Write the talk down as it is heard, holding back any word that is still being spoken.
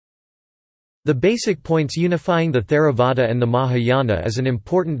The basic points unifying the Theravāda and the Mahāyāna is an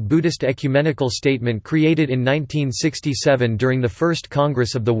important Buddhist ecumenical statement created in 1967 during the First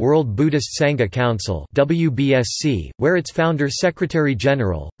Congress of the World Buddhist Sangha Council (WBSC), where its founder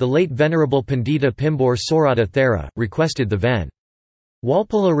Secretary-General, the late Venerable Pandita Pimbor Sorata Thera, requested the Ven.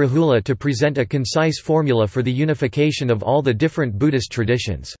 Walpola Rahula to present a concise formula for the unification of all the different Buddhist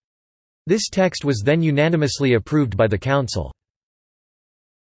traditions. This text was then unanimously approved by the Council.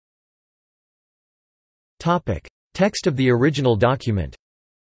 Text of the original document.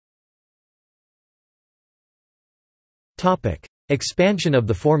 Expansion of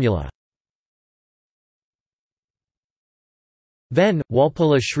the formula. Ven.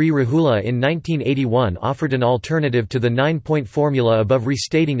 Walpola Sri Rahula in 1981 offered an alternative to the 9-point formula above,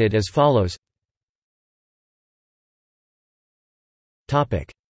 restating it as follows.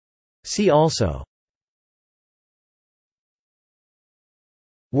 See also: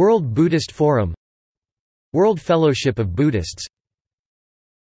 World Buddhist Forum, World Fellowship of Buddhists.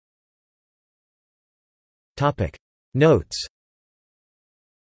 Notes.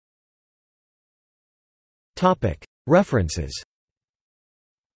 References.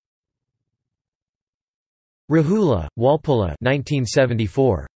 Rahula, Walpola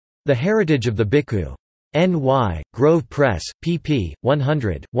 1974. The Heritage of the Bhikkhu. N.Y., Grove Press, pp.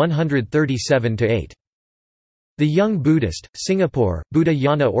 100, 137–8. The Young Buddhist, Singapore, Buddha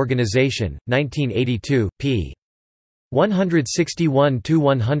Yana Organization, 1982, p.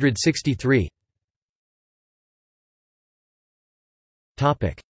 161–163.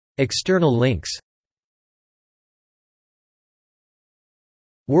 External links.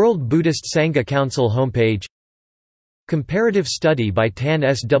 World Buddhist Sangha Council homepage. Comparative study by Tan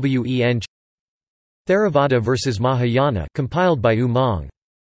Swen. Theravada vs. Mahayana compiled by U Mong.